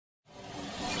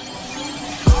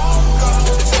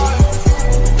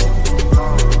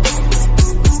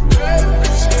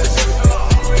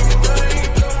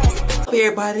Hey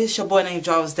everybody, it's your boy named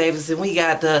Jarvis Davis, and we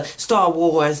got the Star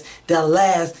Wars The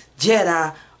Last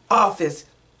Jedi Office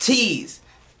tease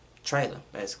trailer,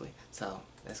 basically. So,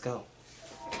 let's go.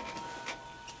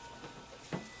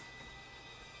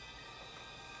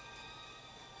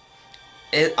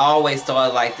 It always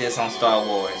started like this on Star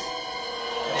Wars.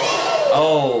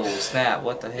 Oh, snap,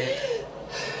 what the heck?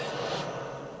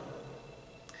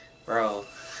 Bro,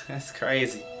 that's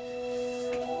crazy.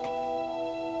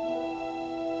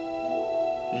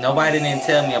 Nobody didn't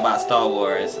tell me about Star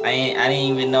Wars. I didn't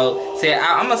even know. See,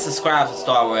 I'm gonna subscribe to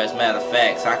Star Wars, matter of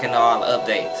fact, so I can know all the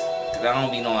updates. Cause I don't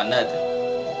be knowing nothing.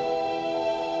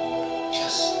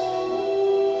 Just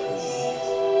breathe.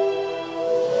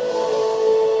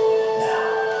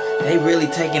 Now. They really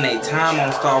taking their time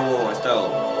on Star Wars, though.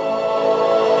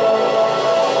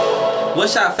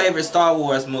 What's your favorite Star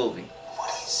Wars movie? What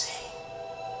do you say?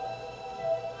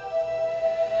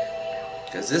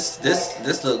 Cause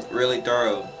this looks really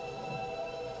thorough.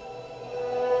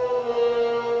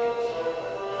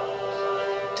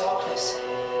 Darkness.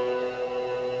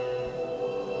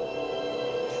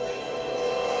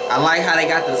 I like how they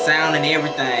got the sound and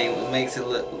everything. It makes it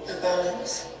look. The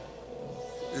balance.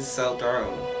 This is so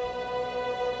thorough.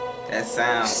 That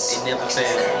sound, it never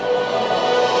fails.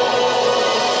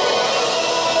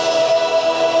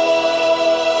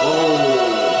 Ooh.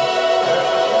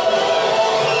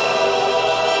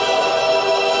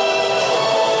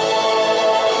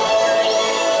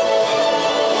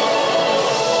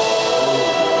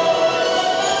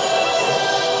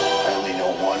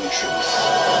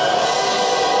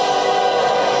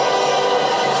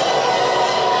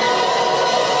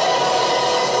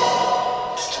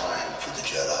 It's time for the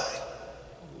Jedi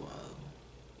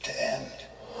to end.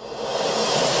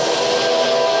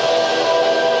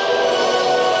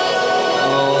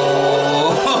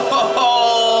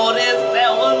 Oh,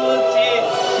 that was legit.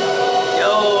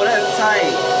 Yo, that's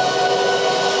tight.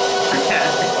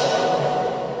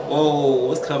 Whoa,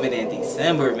 what's coming in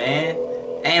December, man?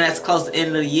 And that's close to the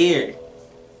end of the year.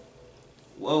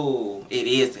 Whoa, it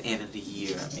is the end of the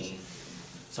year, I mean.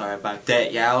 Sorry about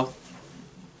that, y'all.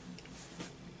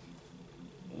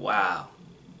 Wow.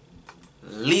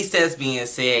 At least that's being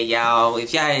said, y'all.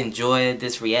 If y'all enjoyed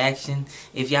this reaction,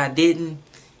 if y'all didn't,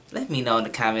 let me know in the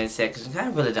comment section. I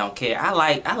really don't care. I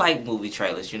like movie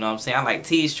trailers, you know what I'm saying? I like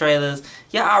tease trailers.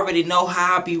 Y'all already know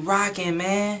how I be rocking,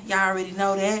 man. Y'all already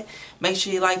know that. Make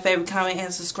sure you like, favorite, comment,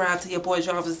 and subscribe to your boy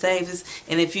Jarvis Davis.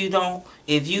 And if you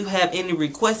have any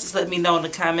requests, let me know in the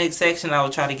comment section. I will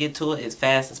try to get to it as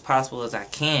fast as possible as I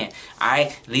can. Alright?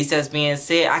 At least that's being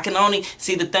said. I can only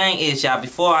see, the thing is, y'all,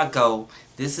 before I go,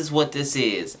 this is what this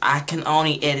is. I can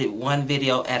only edit one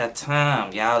video at a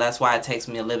time, y'all. That's why it takes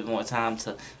me a little bit more time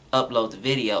to upload the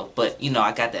video. But, you know,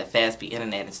 I got that fast speed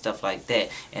internet and stuff like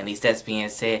that. And at least that's being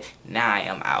said. Now I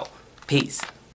am out. Peace.